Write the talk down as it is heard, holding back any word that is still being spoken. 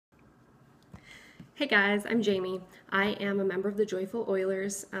Hey guys, I'm Jamie. I am a member of the Joyful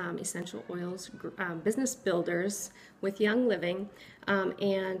Oilers Essential Oils Business Builders with Young Living,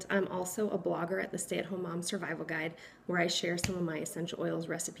 and I'm also a blogger at the Stay at Home Mom Survival Guide, where I share some of my essential oils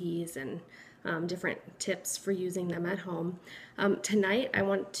recipes and different tips for using them at home. Tonight I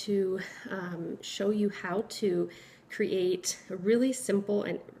want to show you how to create a really simple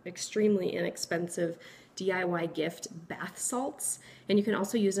and extremely inexpensive DIY gift bath salts, and you can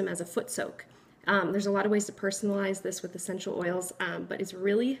also use them as a foot soak. There's a lot of ways to personalize this with essential oils, but it's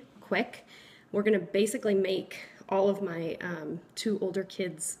really quick. We're going to basically make all of my two older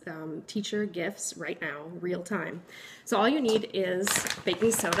kids teacher gifts right now, real time. So all you need is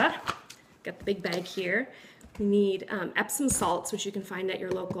baking soda. Got the big bag here. You need Epsom salts, which you can find at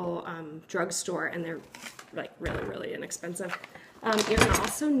your local drugstore, and they're like really inexpensive. You're going to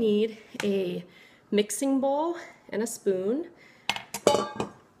also need a mixing bowl and a spoon,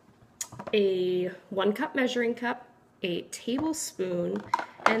 a 1 cup measuring cup, a tablespoon,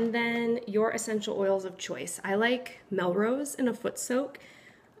 and then your essential oils of choice. I like Melrose in a foot soak,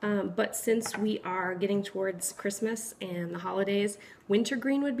 but since we are getting towards Christmas and the holidays,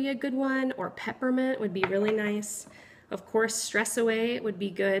 wintergreen would be a good one, or peppermint would be really nice. Of course, Stress Away would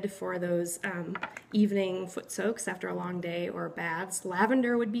be good for those evening foot soaks after a long day or baths.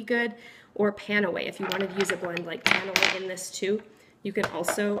 Lavender would be good, or Panaway if you wanted to use a blend like Panaway in this too. You can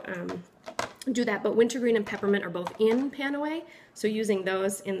also do that, but wintergreen and peppermint are both in Panaway, so using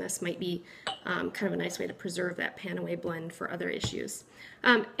those in this might be kind of a nice way to preserve that Panaway blend for other issues.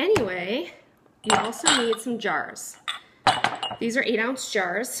 Anyway, you also need some jars. These are 8-ounce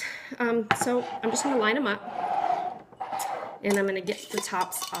jars, so I'm just going to line them up, and I'm going to get the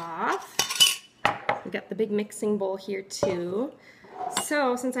tops off. We've got the big mixing bowl here too.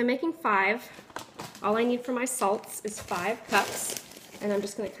 So since I'm making 5, all I need for my salts is 5 cups. And I'm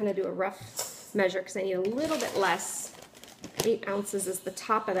just going to kind of do a rough measure because I need a little bit less. 8 ounces is the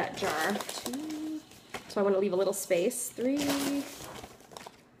top of that jar. 2, so I want to leave a little space. 3,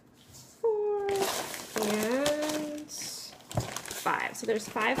 4, and 5. So there's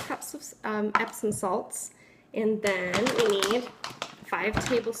 5 cups of Epsom salts. And then we need 5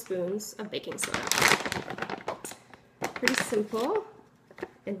 tablespoons of baking soda. Pretty simple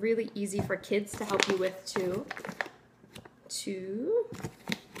and really easy for kids to help you with too. 2,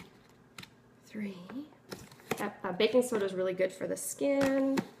 3. Baking soda is really good for the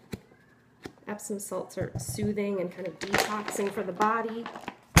skin. Epsom salts are soothing and kind of detoxing for the body.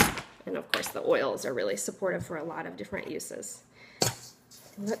 And of course the oils are really supportive for a lot of different uses.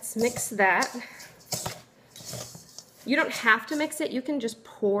 Let's mix that. You don't have to mix it. You can just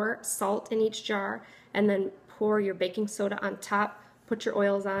pour salt in each jar and then pour your baking soda on top, put your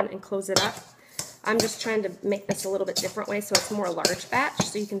oils on, and close it up. I'm just trying to make this a little bit different way so it's more a large batch,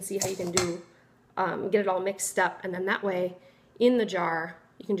 so you can see how you can do, get it all mixed up, and then that way in the jar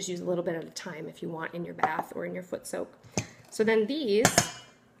you can just use a little bit at a time if you want in your bath or in your foot soak. So then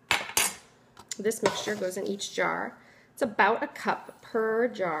this mixture goes in each jar. It's about a cup per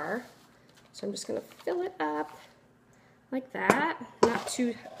jar, so I'm just going to fill it up like that. Not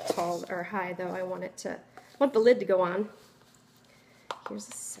too tall or high though. I want the lid to go on. Here's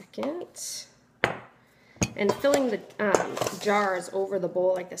a second. And filling the jars over the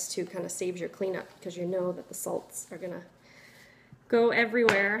bowl like this too kind of saves your cleanup because you know that the salts are going to go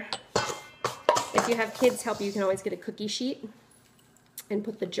everywhere. If you have kids help you can always get a cookie sheet and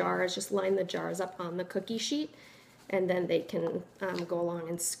put the jars, just line the jars up on the cookie sheet, and then they can go along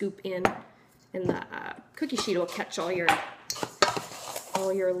and scoop in, and the cookie sheet will catch all your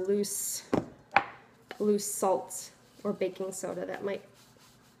loose salts or baking soda that might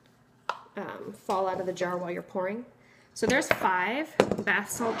fall out of the jar while you're pouring. So there's 5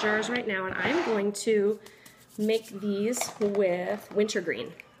 bath salt jars right now, and I'm going to make these with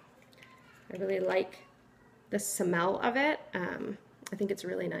wintergreen. I really like the smell of it. I think it's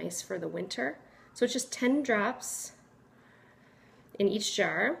really nice for the winter. So it's just 10 drops in each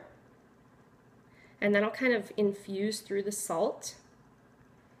jar, and then I'll kind of infuse through the salt.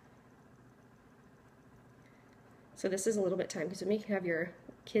 So this is a little bit time because when you have your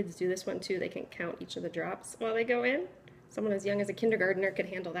kids do this one too, they can count each of the drops while they go in. Someone as young as a kindergartner could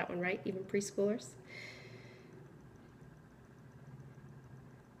handle that one, right? Even preschoolers.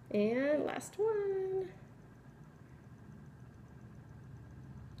 And last one.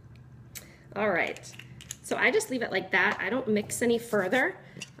 All right, so I just leave it like that. I don't mix any further.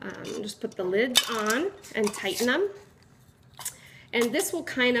 Just put the lids on and tighten them. And this will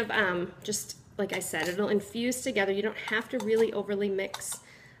kind of, just like I said, it'll infuse together. You don't have to really overly mix.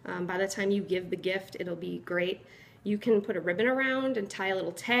 By the time you give the gift, it'll be great. You can put a ribbon around and tie a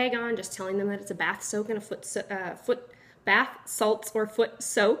little tag on, just telling them that it's a bath soak and a foot bath salts or foot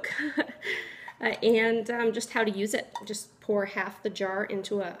soak. And just how to use it. Just pour half the jar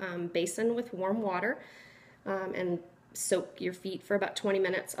into a basin with warm water and soak your feet for about 20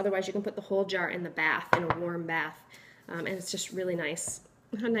 minutes. Otherwise, you can put the whole jar in the bath, in a warm bath. And it's just really nice.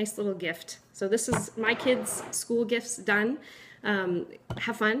 A nice little gift. So this is my kids' school gifts done.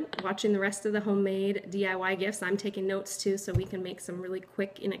 Have fun watching the rest of the homemade DIY gifts. I'm taking notes too, so we can make some really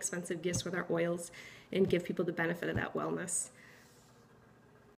quick, inexpensive gifts with our oils and give people the benefit of that wellness.